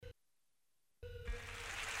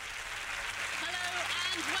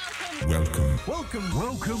Welcome.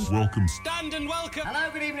 Stand and welcome. Hello,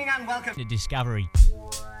 good evening and welcome to Discovery.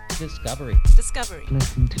 Discovery.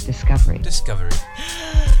 Listen to Discovery. Discovery.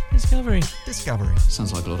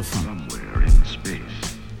 Sounds like a lot of fun. Somewhere in space,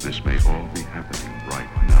 this may all be happening right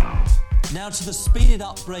now. Now, to the speeded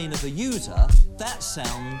up brain of a user, that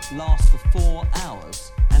sound lasts for 4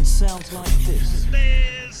 hours and sounds like this.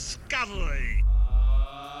 Discovery.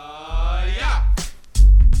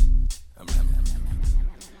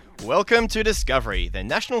 Welcome to Discovery, the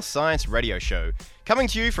National Science Radio Show, coming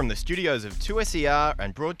to you from the studios of 2SER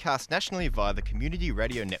and broadcast nationally via the Community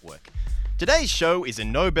Radio Network. Today's show is a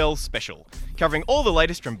Nobel special, covering all the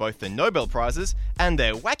latest from both the Nobel Prizes and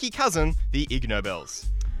their wacky cousin, the Ig Nobels.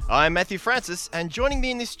 I'm Matthew Francis, and joining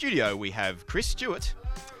me in this studio we have Chris Stewart,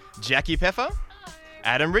 Jackie Peffer,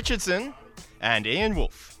 Adam Richardson, and Ian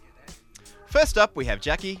Wolfe. First up, we have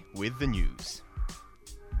Jackie with the news.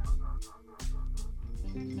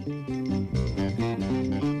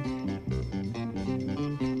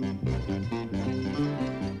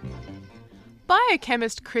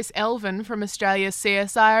 Biochemist Chris Elvin from Australia's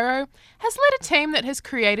CSIRO has led a team that has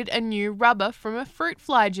created a new rubber from a fruit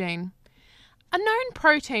fly gene. A known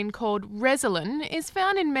protein called resilin is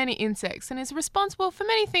found in many insects and is responsible for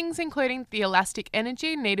many things, including the elastic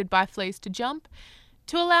energy needed by fleas to jump,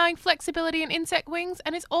 to allowing flexibility in insect wings,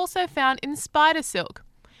 and is also found in spider silk.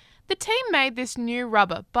 The team made this new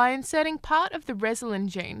rubber by inserting part of the resilin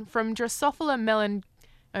gene from Drosophila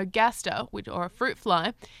melanogaster, or a fruit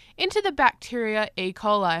fly, into the bacteria E.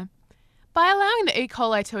 coli. By allowing the E.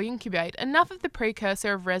 coli to incubate, enough of the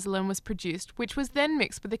precursor of resilin was produced, which was then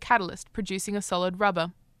mixed with a catalyst, producing a solid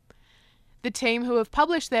rubber. The team, who have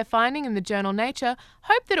published their finding in the journal Nature,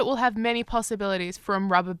 hope that it will have many possibilities,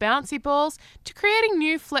 from rubber bouncy balls to creating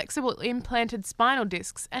new flexible implanted spinal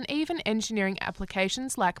discs and even engineering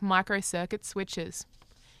applications like microcircuit switches.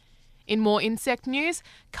 In more insect news,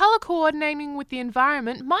 colour coordinating with the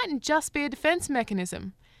environment mightn't just be a defence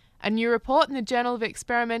mechanism. A new report in the Journal of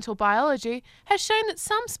Experimental Biology has shown that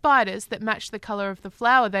some spiders that match the colour of the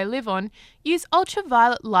flower they live on use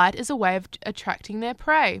ultraviolet light as a way of attracting their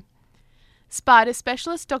prey. Spider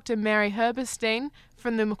specialist Dr. Mary Herberstein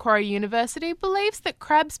from the Macquarie University believes that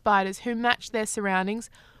crab spiders who match their surroundings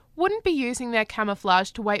wouldn't be using their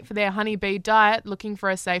camouflage to wait for their honeybee diet looking for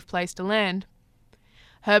a safe place to land.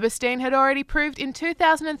 Herberstein had already proved in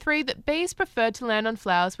 2003 that bees preferred to land on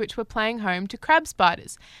flowers which were playing home to crab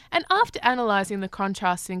spiders, and after analysing the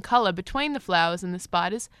contrasts in colour between the flowers and the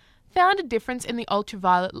spiders, found a difference in the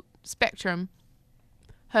ultraviolet spectrum.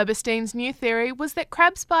 Herberstein's new theory was that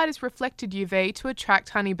crab spiders reflected UV to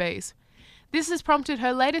attract honeybees. This has prompted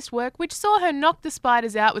her latest work, which saw her knock the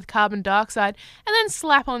spiders out with carbon dioxide and then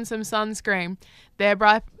slap on some sunscreen,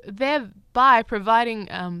 thereby prohibiting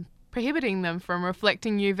them from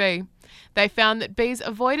reflecting UV. They found that bees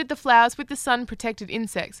avoided the flowers with the sun-protected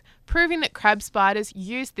insects, proving that crab spiders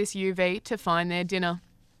used this UV to find their dinner.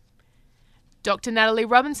 Dr. Natalie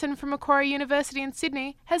Robinson from Macquarie University in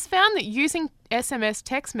Sydney has found that using SMS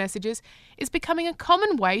text messages is becoming a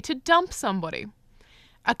common way to dump somebody.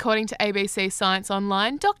 According to ABC Science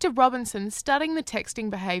Online, Dr. Robinson studying the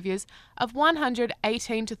texting behaviours of 100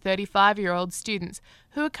 18 to 35-year-old students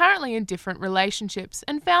who are currently in different relationships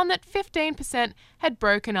and found that 15% had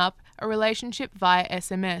broken up a relationship via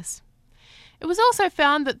SMS. It was also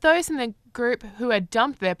found that those in the group who had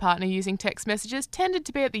dumped their partner using text messages tended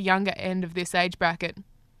to be at the younger end of this age bracket.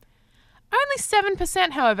 Only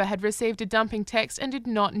 7%, however, had received a dumping text and did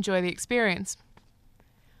not enjoy the experience.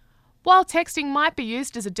 While texting might be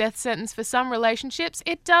used as a death sentence for some relationships,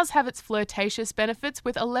 it does have its flirtatious benefits,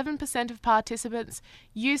 with 11% of participants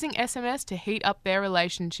using SMS to heat up their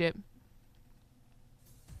relationship.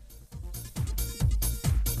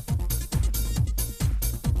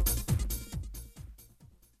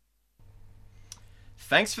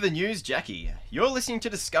 Thanks for the news, Jackie. You're listening to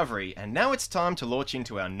Discovery, and now it's time to launch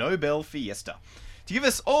into our Nobel Fiesta. To give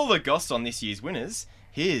us all the goss on this year's winners,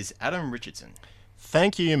 here's Adam Richardson.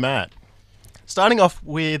 Thank you, Matt. Starting off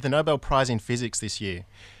with the Nobel Prize in Physics this year.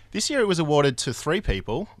 This year it was awarded to 3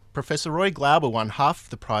 people. Professor Roy Glauber won half of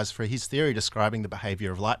the prize for his theory describing the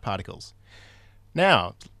behaviour of light particles.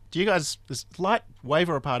 Now, does light wave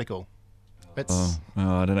or a particle?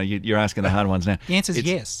 I don't know. You're asking the hard ones now. The answer is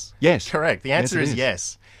yes. Yes. Correct. The answer is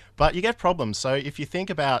yes. But you get problems. So if you think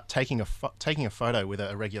about taking a photo with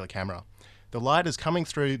a regular camera, the light is coming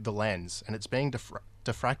through the lens and it's being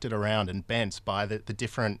diffracted around and bent by the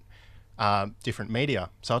different media.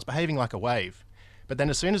 So it's behaving like a wave. But then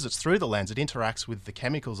as soon as it's through the lens, it interacts with the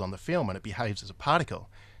chemicals on the film and it behaves as a particle.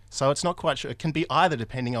 So it's not quite sure. It can be either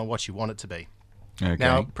depending on what you want it to be. Okay.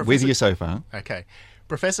 Now, with you so far. Okay.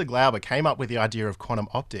 Professor Glauber came up with the idea of quantum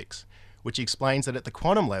optics, which explains that at the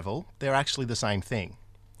quantum level, they're actually the same thing.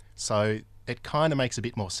 So it kind of makes a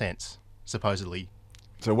bit more sense, supposedly.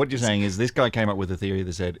 So what you're saying is this guy came up with a theory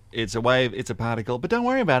that said it's a wave, it's a particle, but don't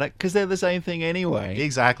worry about it because they're the same thing anyway.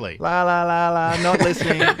 Exactly. La la la la. Not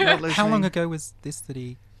listening. Not listening. How long ago was this that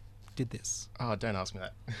he did this? Oh, don't ask me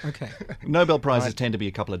that. Okay. Nobel Prizes tend to be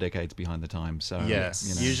a couple of decades behind the time. So Yes.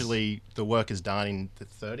 you know. Usually the work is done in the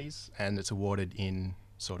 30s and it's awarded in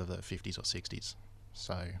sort of the 50s or 60s.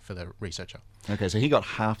 So for the researcher. Okay, so he got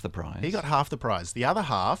half the prize. He got half the prize. The other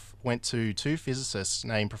half went to two physicists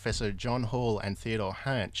named Professor John Hall and Theodore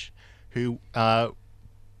Hansch, who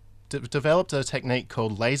developed a technique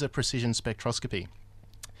called laser precision spectroscopy.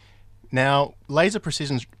 Now, laser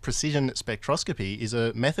precision spectroscopy is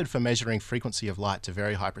a method for measuring frequency of light to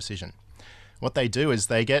very high precision. What they do is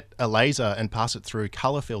they get a laser and pass it through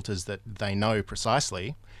color filters that they know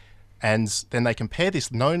precisely, and then they compare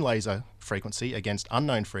this known laser frequency against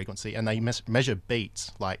unknown frequency, and they measure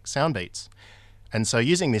beats, like sound beats. And so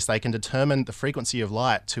using this, they can determine the frequency of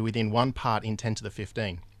light to within 1 part in 10 to the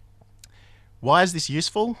 15. Why is this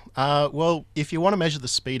useful? Well, if you want to measure the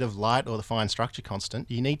speed of light or the fine structure constant,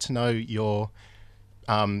 you need to know you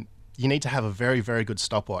need to have a very, very good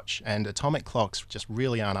stopwatch, and atomic clocks just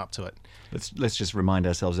really aren't up to it. Let's just remind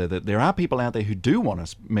ourselves there that there are people out there who do want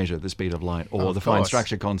to measure the speed of light or Of the fine course.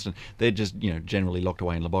 structure constant. They're just generally locked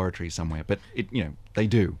away in laboratories somewhere, but they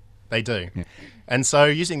do. They do. Yeah. And so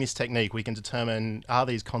using this technique, we can determine are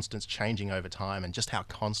these constants changing over time and just how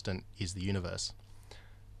constant is the universe.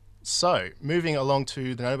 So moving along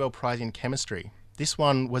to the Nobel Prize in Chemistry. This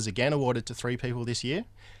one was again awarded to 3 people this year.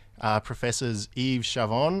 Professors Yves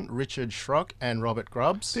Chavon, Richard Schrock and Robert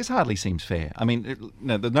Grubbs. This hardly seems fair. I mean,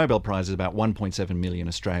 the Nobel Prize is about 1.7 million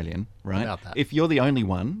Australian, right? About that. If you're the only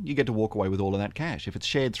one, you get to walk away with all of that cash. If it's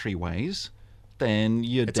shared 3 ways, then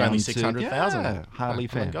you're It's down only to 600,000. Yeah, hardly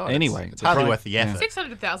Oh my fair. God, Anyway, it's hardly pri- worth the effort.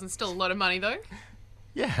 600,000 is still a lot of money, though.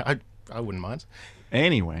 Yeah, I wouldn't mind.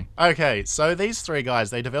 Anyway, Okay, so these 3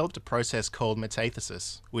 guys, they developed a process called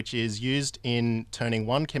metathesis, which is used in turning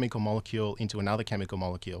one chemical molecule into another chemical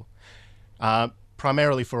molecule,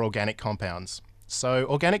 primarily for organic compounds. So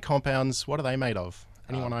organic compounds, what are they made of?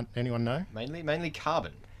 Anyone know? Mainly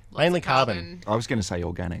carbon. Mainly carbon. I was going to say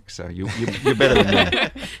organic, so you're better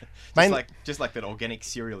than me. Just like that organic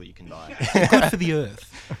cereal you can buy. Good for the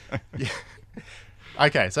earth.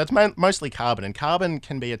 Okay, so it's mostly carbon, and carbon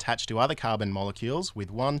can be attached to other carbon molecules with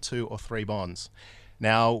 1, 2, or 3 bonds.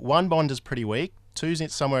 Now, 1 bond is pretty weak,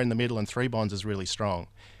 2's somewhere in the middle, and 3 bonds is really strong.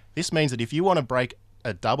 This means that if you want to break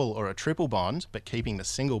a double or a triple bond, but keeping the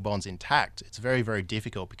single bonds intact, it's very, very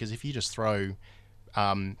difficult, because if you just throw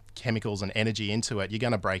chemicals and energy into it, you're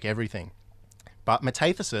going to break everything. But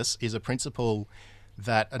metathesis is a principle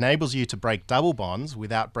that enables you to break double bonds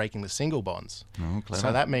without breaking the single bonds. Oh, clever.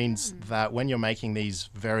 So that means that when you're making these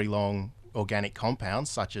very long organic compounds,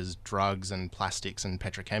 such as drugs and plastics and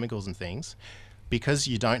petrochemicals and things, because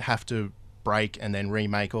you don't have to break and then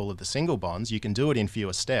remake all of the single bonds, you can do it in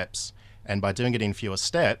fewer steps. And by doing it in fewer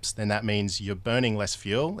steps, then that means you're burning less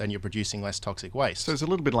fuel and you're producing less toxic waste. So it's a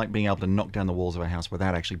little bit like being able to knock down the walls of a house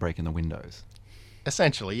without actually breaking the windows.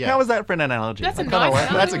 Essentially, yeah. How was that for an analogy? That's a I kinda nice like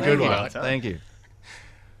that. That's a good analogy. one. Thank you.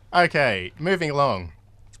 Okay, moving along.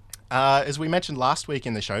 As we mentioned last week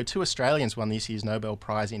in the show, 2 Australians won this year's Nobel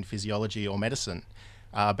Prize in Physiology or Medicine.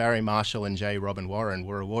 Barry Marshall and J. Robin Warren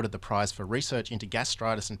were awarded the prize for research into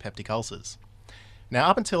gastritis and peptic ulcers. Now,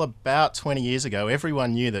 up until about 20 years ago,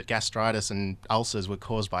 everyone knew that gastritis and ulcers were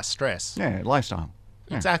caused by stress. Yeah, lifestyle.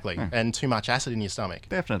 Yeah, Exactly, yeah, and too much acid in your stomach.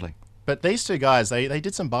 definitely. But these 2 guys, they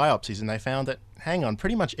did some biopsies and they found that, hang on,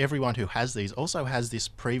 pretty much everyone who has these also has this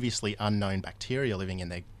previously unknown bacteria living in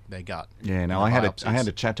their gut. Yeah, no, in I the had biopsies.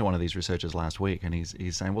 a chat to one of these researchers last week, and he's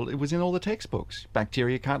saying, well, it was in all the textbooks.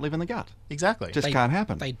 Bacteria can't live in the gut. Exactly. Just can't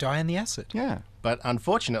happen. They die in the acid. Yeah. But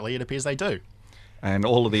unfortunately, it appears they do. And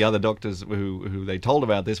all of the other doctors who they told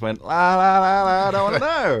about this went, la, la, la, la, I don't want to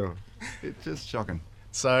know. It's just shocking.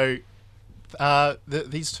 So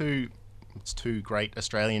these two great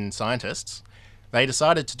Australian scientists, they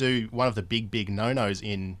decided to do one of the big no-nos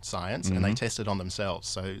in science, and they tested on themselves.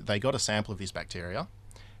 So they got a sample of this bacteria,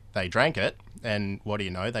 they drank it, and what do you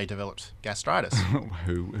know? They developed gastritis.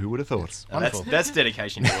 Who would have thought? Wonderful. That's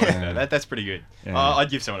dedication to work, though. That's pretty good. Yeah. I'd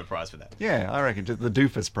give someone a prize for that. Yeah, I recken just the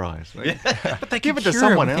doofus prize. But they Give can it to cure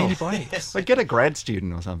someone with else. antibiotics. Like get a grad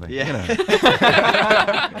student or something. Yeah. You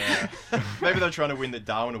know. Maybe they're trying to win the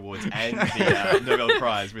Darwin Awards and the Nobel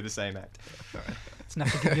Prize with the same act. It's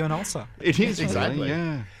enough to give you an ulcer. It is Exactly. really,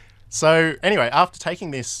 yeah. So anyway, after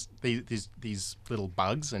taking this these little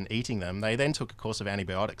bugs and eating them, they then took a course of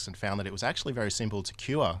antibiotics and found that it was actually very simple to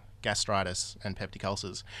cure gastritis and peptic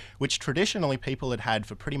ulcers, which traditionally people had had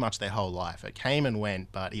for pretty much their whole life. It came and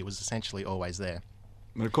went, but it was essentially always there.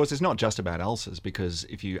 But of course, it's not just about ulcers, because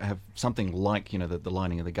if you have something like, the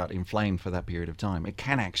lining of the gut inflamed for that period of time, it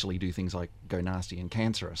can actually do things like go nasty and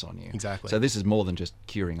cancerous on you. Exactly. So this is more than just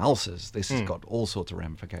curing ulcers. This has got all sorts of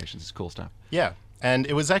ramifications. It's cool stuff. Yeah, and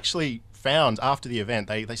it was actually found after the event,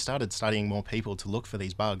 they started studying more people to look for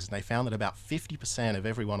these bugs, and they found that about 50% of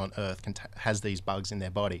everyone on Earth has these bugs in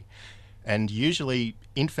their body. And usually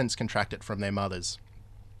infants contract it from their mothers.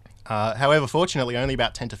 However, fortunately, only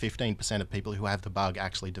about 10 to 15% of people who have the bug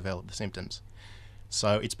actually develop the symptoms.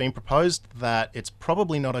 So it's been proposed that it's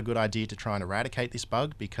probably not a good idea to try and eradicate this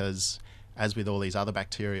bug because, as with all these other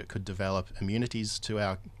bacteria, it could develop immunities to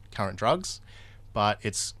our current drugs. But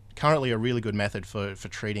it's currently a really good method for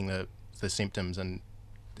treating the symptoms, and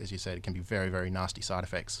as you said, it can be very, very nasty side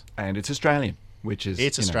effects. And it's Australian, which is...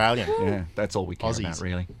 It's Australian. Yeah, that's all we care Aussies. about,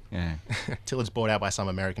 really. Yeah. Till it's bought out by some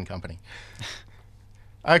American company.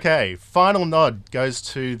 Okay, final nod goes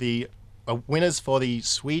to the winners for the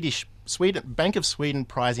Bank of Sweden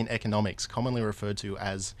Prize in Economics, commonly referred to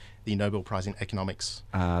as the Nobel Prize in Economics.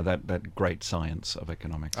 That great science of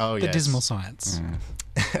economics. Oh, The yes. dismal science.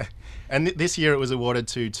 And this year it was awarded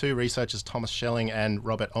to two researchers, Thomas Schelling and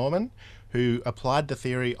Robert Aumann, who applied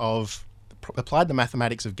the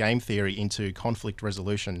mathematics of game theory into conflict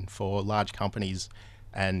resolution for large companies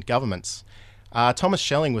and governments. Thomas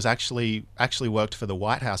Schelling was actually worked for the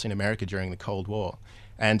White House in America during the Cold War,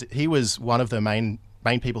 and he was one of the main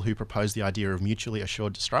people who proposed the idea of mutually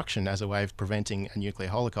assured destruction as a way of preventing a nuclear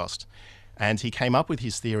holocaust. And he came up with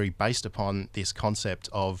his theory based upon this concept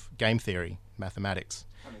of game theory, mathematics.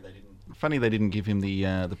 Funny they didn't give him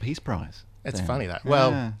the Peace Prize. It's then. funny that.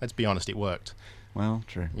 Well, Yeah. let's be honest, it worked. Well,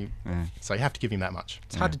 true. Yeah. So you have to give him that much.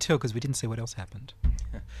 It's hard to tell because we didn't see what else happened.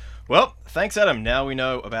 Well, thanks, Adam. Now we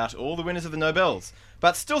know about all the winners of the Nobels.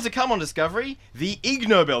 But still to come on Discovery, the Ig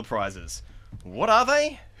Nobel Prizes. What are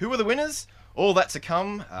they? Who are the winners? All that to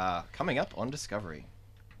come, coming up on Discovery.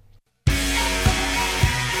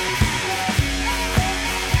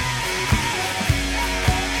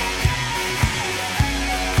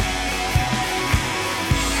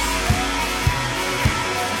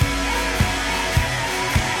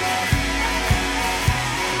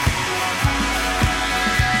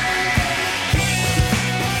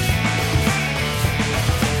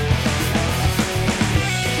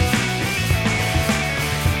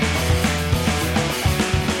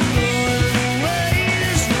 Away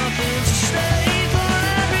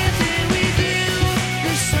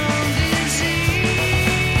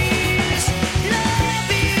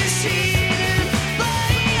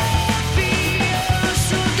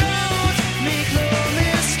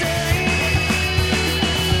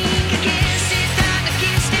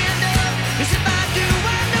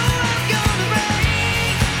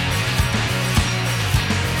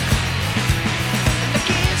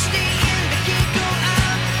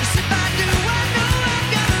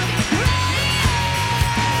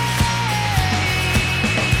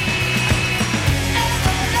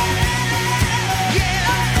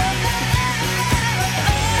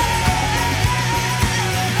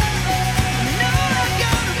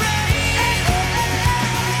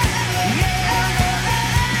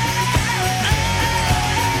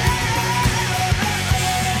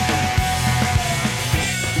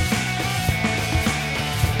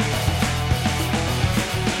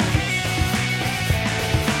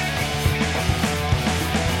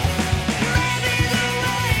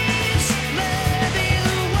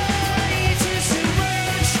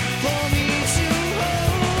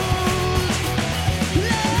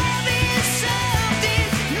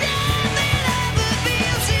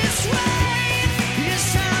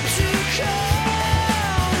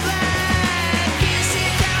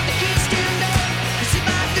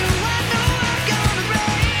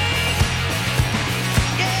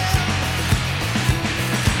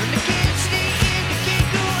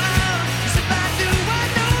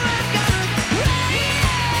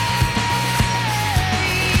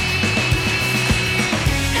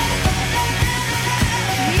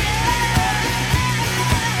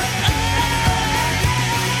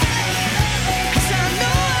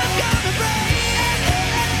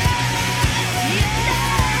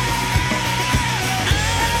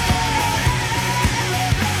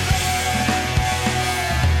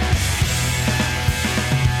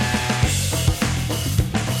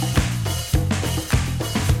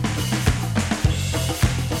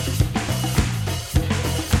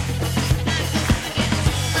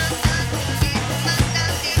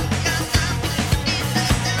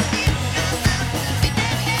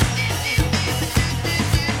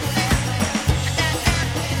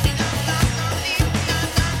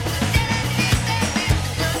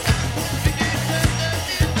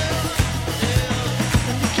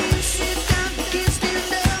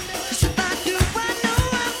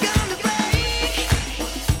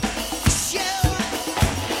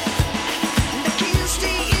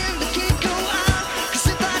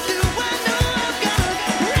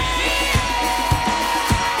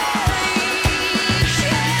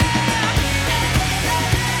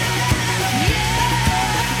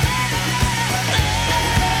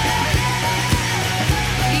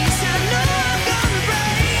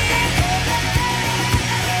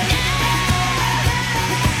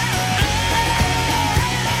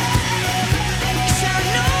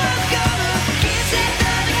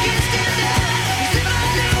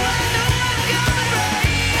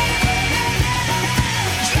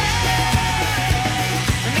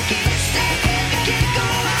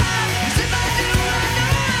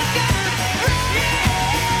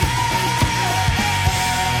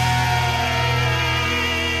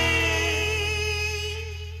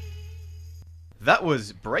That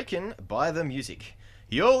was Breakin' by the Music.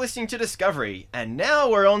 You're listening to Discovery, and now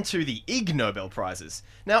we're on to the Ig Nobel Prizes.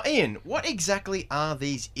 Now, Ian, what exactly are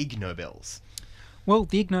these Ig Nobels? Well,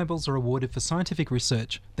 the Ig Nobels are awarded for scientific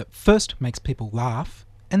research that first makes people laugh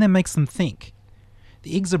and then makes them think.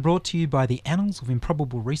 The Igs are brought to you by the Annals of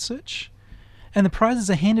Improbable Research, and the prizes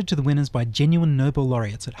are handed to the winners by genuine Nobel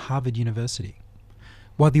laureates at Harvard University.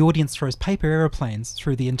 While the audience throws paper aeroplanes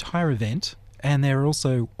through the entire event, and there are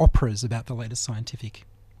also operas about the latest scientific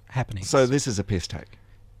happenings. So this is a piss take.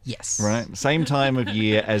 Yes. Right? Same time of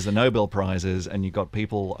year as the Nobel Prizes, and you've got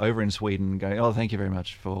people over in Sweden going, oh, thank you very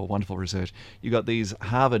much for wonderful research. You've got these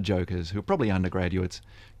Harvard jokers who are probably undergraduates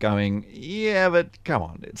going, yeah, but come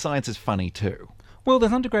on, science is funny too. Well,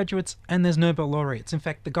 there's undergraduates and there's Nobel laureates. In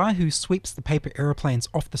fact, the guy who sweeps the paper aeroplanes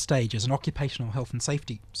off the stage is an occupational health and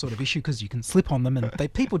safety sort of issue because you can slip on them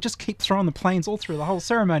and people just keep throwing the planes all through the whole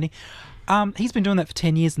ceremony. He's been doing that for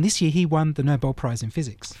 10 years, and this year he won the Nobel Prize in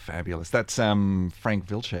Physics. Fabulous. That's Frank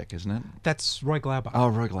Wilczek, isn't it? That's Roy Glauber. Oh,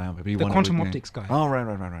 Roy Glauber. The quantum optics guy. Oh,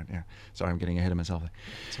 right. Yeah. Sorry, I'm getting ahead of myself there.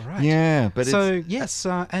 It's all right. Yeah, but so, yes,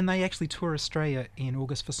 and they actually tour Australia in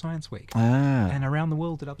August for Science Week. And around the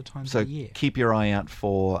world at other times of the year. So keep your eye out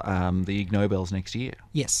for the Ig Nobels next year.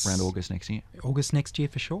 Yes. Around August next year. August next year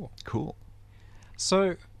for sure. Cool.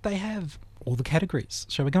 So they have all the categories.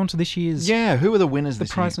 Shall we go on to this year's... Yeah, who are the winners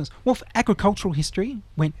this year? Well, for agricultural history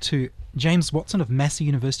went to James Watson of Massey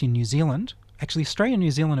University in New Zealand. Actually, Australia and New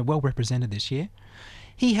Zealand are well represented this year.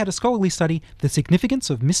 He had a scholarly study, The Significance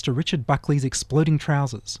of Mr. Richard Buckley's Exploding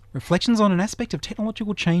Trousers, reflections on an aspect of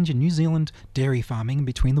technological change in New Zealand dairy farming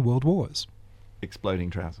between the world wars. Exploding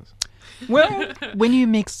trousers. Well, when you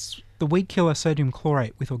mix the weed killer sodium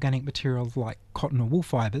chlorate with organic materials like cotton or wool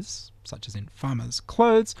fibres, such as in farmers'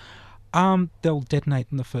 clothes, they'll detonate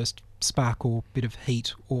in the first spark or bit of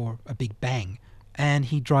heat or a big bang. And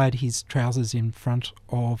he dried his trousers in front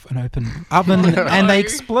of an open oven and they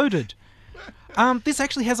exploded. This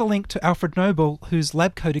actually has a link to Alfred Nobel, whose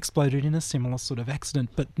lab coat exploded in a similar sort of accident,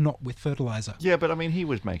 but not with fertilizer. Yeah, but I mean, he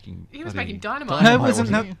was making... dynamite. No, it wasn't.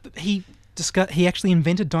 No, he actually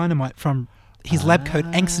invented dynamite from his lab coat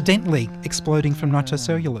accidentally exploding from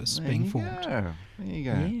nitrocellulose being formed. There you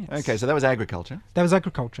go. Yes. Okay, so that was agriculture. That was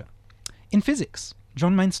agriculture. In physics,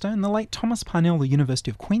 John Mainstone and the late Thomas Parnell, the University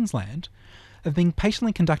of Queensland, have been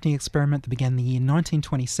patiently conducting an experiment that began in the year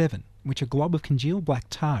 1927, in which a glob of congealed black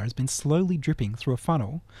tar has been slowly dripping through a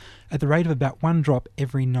funnel at the rate of about 1 drop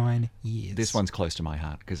every 9 years. This one's close to my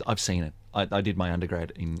heart because I've seen it. I did my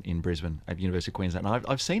undergrad in Brisbane at University of Queensland, and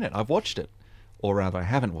I've seen it. I've watched it. Or rather, I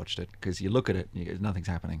haven't watched it because you look at it and you go, nothing's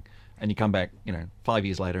happening. And you come back, 5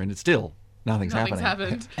 years later and it's still... Nothing's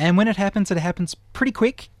happened. And when it happens pretty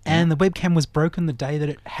quick. And the webcam was broken the day that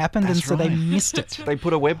it happened, That's and so right. they missed it. They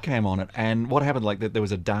put a webcam on it, and what happened? Like there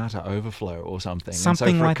was a data overflow or something. Something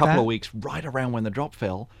and so for like a couple that. of weeks, right around when the drop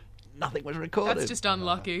fell, nothing was recorded. That's just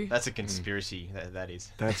unlucky. That's a conspiracy, that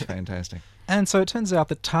is. That's fantastic. And so it turns out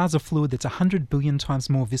that tar's a fluid that's 100 billion times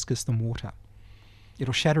more viscous than water.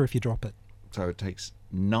 It'll shatter if you drop it. So it takes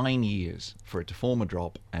 9 years for it to form a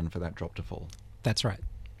drop and for that drop to fall. That's right.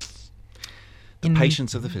 The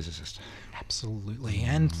patience of the physicist. Absolutely.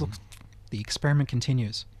 And look, the experiment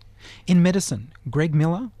continues. In medicine, Greg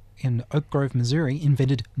Miller in Oak Grove, Missouri,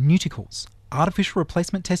 invented Nuticles, artificial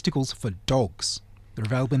replacement testicles for dogs. They're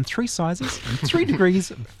available in 3 sizes and 3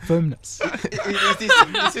 degrees of firmness.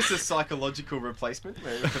 Is this a psychological replacement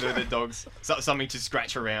for the dogs? Something to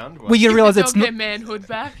scratch around? Well, you realise Dog it's their not... manhood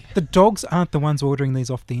back. The dogs aren't the ones ordering these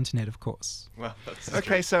off the internet, of course. Well, that's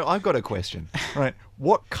Okay, so I've got a question. Right,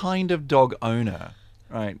 what kind of dog owner,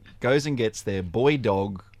 right, goes and gets their boy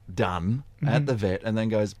dog done at the vet and then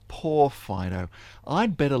goes, poor Fido,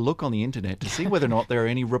 I'd better look on the internet to see whether or not there are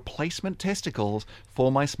any replacement testicles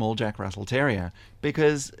for my small Jack Russell Terrier,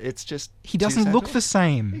 because it's just... He doesn't look the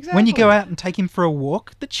same. Exactly. When you go out and take him for a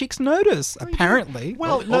walk, the chicks notice, apparently.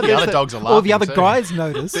 Well, all the other dogs are laughing. All the other too. guys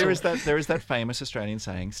notice. There is that famous Australian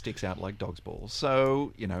saying, sticks out like dog's balls.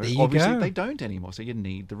 So, you obviously go. they don't anymore, so you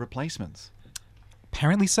need the replacements.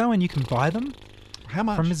 Apparently so, and you can buy them How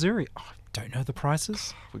much? from Missouri. Oh, I don't know the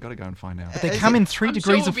prices. We've got to go and find out. But they come in 3 I'm degrees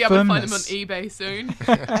sure we'll of be able firmness. to find them on eBay soon.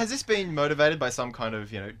 Has this been motivated by some kind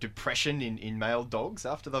of depression in male dogs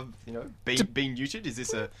after they've being neutered? Is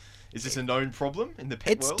this a known problem in the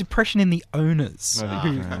pet It's world? depression in the owners.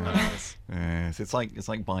 Yes, it's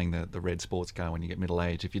like buying the red sports car when you get middle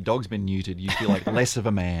age. If your dog's been neutered, you feel like less of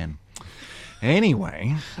a man.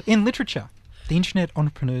 Anyway, In literature, the internet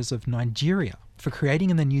entrepreneurs of Nigeria for creating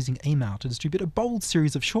and then using email to distribute a bold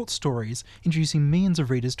series of short stories introducing millions of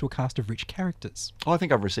readers to a cast of rich characters. Oh, I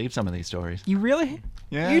think I've received some of these stories. You really?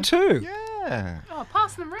 Yeah. You too? Yeah. Oh,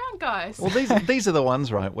 pass them around, guys. Well, these are the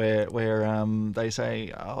ones, right, where they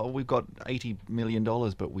say, oh, we've got $80 million,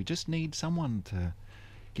 but we just need someone to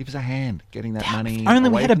give us a hand getting that money. Only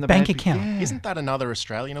we away had a from the bank bad- account. Yeah. Isn't that another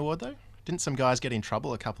Australian award, though? Didn't some guys get in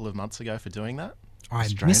trouble a couple of months ago for doing that? I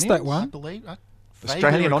missed that I one. believe. I vaguely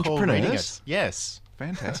Australian recall reading entrepreneurs? it. Yes.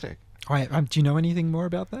 Fantastic. Do you know anything more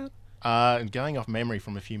about that? Going off memory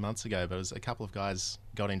from a few months ago, but it was a couple of guys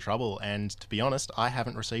got in trouble, and to be honest, I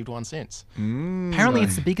haven't received one since. Apparently,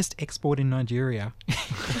 it's the biggest export in Nigeria.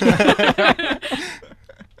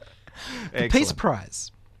 The Peace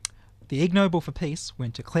Prize. The Ig Nobel for Peace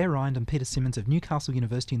went to Claire Rind and Peter Simmons of Newcastle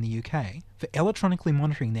University in the UK for electronically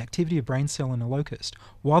monitoring the activity of brain cell in a locust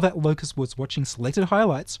while that locust was watching selected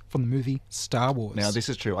highlights from the movie Star Wars. Now, this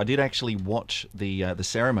is true. I did actually watch the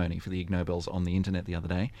ceremony for the Ig Nobels on the internet the other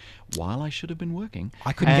day while I should have been working.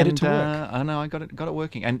 I couldn't get it to work. I know, I got it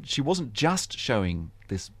working. And she wasn't just showing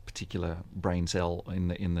this particular brain cell in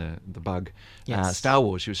the bug Yes. Star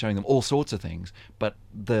Wars. She was showing them all sorts of things. But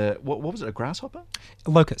what was it, a grasshopper? A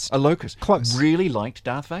locust. A locust. Close. Really liked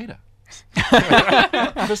Darth Vader.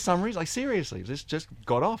 For some reason, like seriously, this just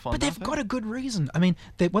got off on But they've Darth got Vader. a good reason. I mean,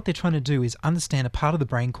 what they're trying to do is understand a part of the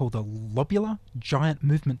brain called the lobular giant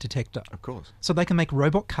movement detector. Of course. So they can make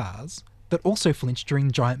robot cars that also flinch during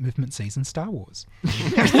giant movement scenes in Star Wars.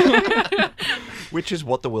 Which is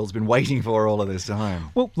what the world's been waiting for all of this time.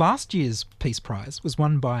 Well, last year's Peace Prize was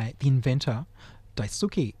won by the inventor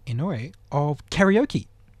Daisuke Inoue of karaoke,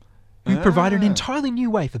 who provided an entirely new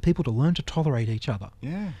way for people to learn to tolerate each other.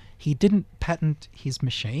 Yeah. He didn't patent his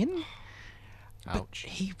machine, but Ouch.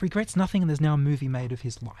 he regrets nothing, and there's now a movie made of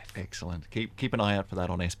his life. Excellent. Keep an eye out for that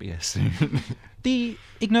on SBS soon. The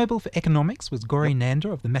Ig Nobel for Economics was Gauri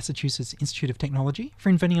Nanda of the Massachusetts Institute of Technology for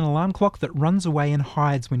inventing an alarm clock that runs away and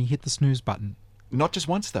hides when you hit the snooze button. Not just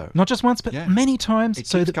once, though. Not just once, but Yeah. many times, It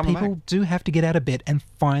so keeps that coming people back. do have to get out of bed and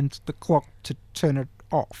find the clock to turn it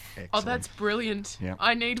off. Oh, Excellent. that's brilliant. Yeah.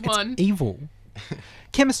 I need It's one. evil.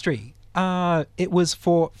 Chemistry. It was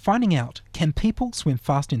for finding out, can people swim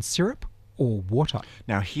fast in syrup or water?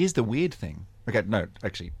 Now, here's the weird thing. Okay, no,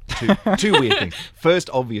 actually, two weird things. First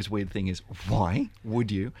obvious weird thing is, why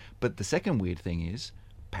would you? But the second weird thing is,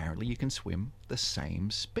 apparently you can swim the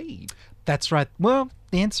same speed. That's right. Well,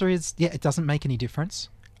 the answer is, yeah, it doesn't make any difference.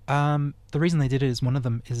 The reason they did it is one of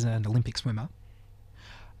them is an Olympic swimmer.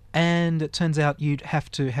 And it turns out you'd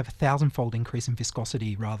have to have a 1,000-fold increase in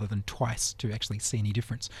viscosity rather than twice to actually see any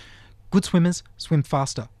difference. Good swimmers swim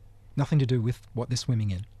faster. Nothing to do with what they're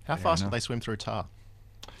swimming in. How fast do they swim through tar?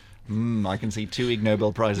 I can see 2 Ig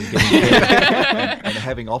Nobel Prizes getting and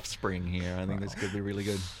having offspring here. I think this could be really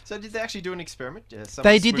good. So did they actually do an experiment?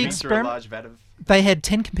 They did the Through a experiment. large vat of... They had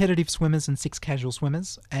 10 competitive swimmers and 6 casual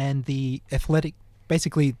swimmers, and the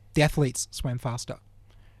athletes swam faster,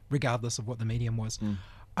 regardless of what the medium was.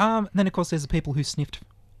 Then, of course, there's the people who sniffed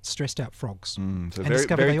stressed out frogs So and very,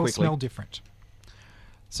 discovered very they all quickly, smell different.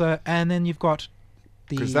 So, and then you've got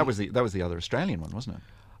the... because that was the other Australian one, wasn't it?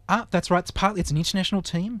 That's right. It's an international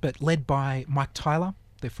team, but led by Mike Tyler,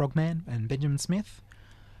 the frogman, and Benjamin Smith.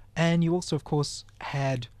 And you also, of course,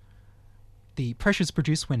 had the pressures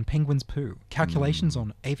produced when penguins poo, calculations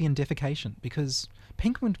on avian defecation, because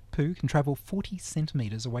penguin poo can travel 40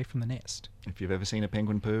 centimetres away from the nest. If you've ever seen a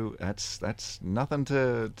penguin poo, that's nothing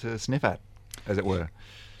to sniff at, as it were.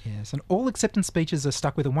 Yes, and all acceptance speeches are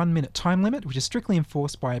stuck with a 1-minute time limit, which is strictly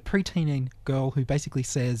enforced by a preteen girl who basically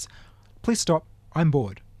says, "Please stop, I'm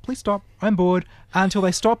bored. Please stop, I'm bored," until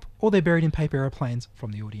they stop or they're buried in paper aeroplanes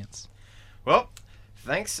from the audience. Well,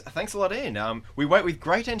 thanks a lot, Ian. We wait with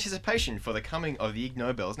great anticipation for the coming of the Ig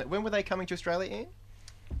Nobels. Now, when were they coming to Australia, Ian?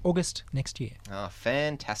 August next year. Ah,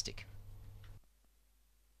 fantastic.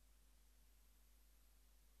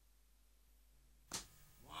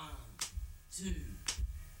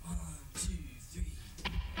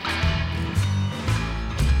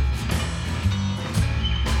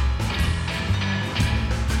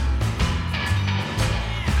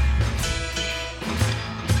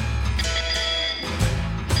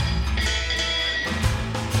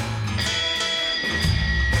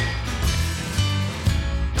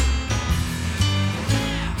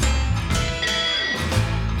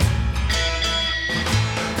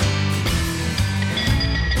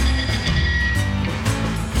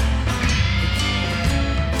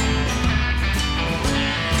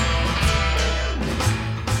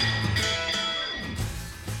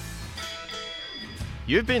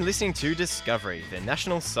 You've been listening to Discovery, the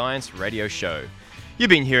National Science Radio Show. You've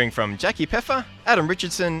been hearing from Jackie Peffer, Adam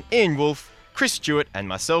Richardson, Ian Wolfe, Chris Stewart and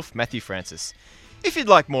myself, Matthew Francis. If you'd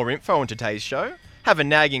like more info on today's show, have a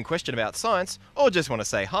nagging question about science, or just want to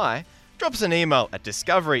say hi, drop us an email at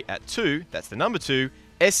discovery@2, that's the number 2,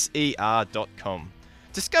 ser.com.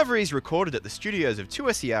 Discovery is recorded at the studios of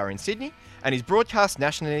 2SER in Sydney and is broadcast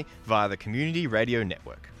nationally via the Community Radio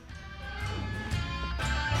Network.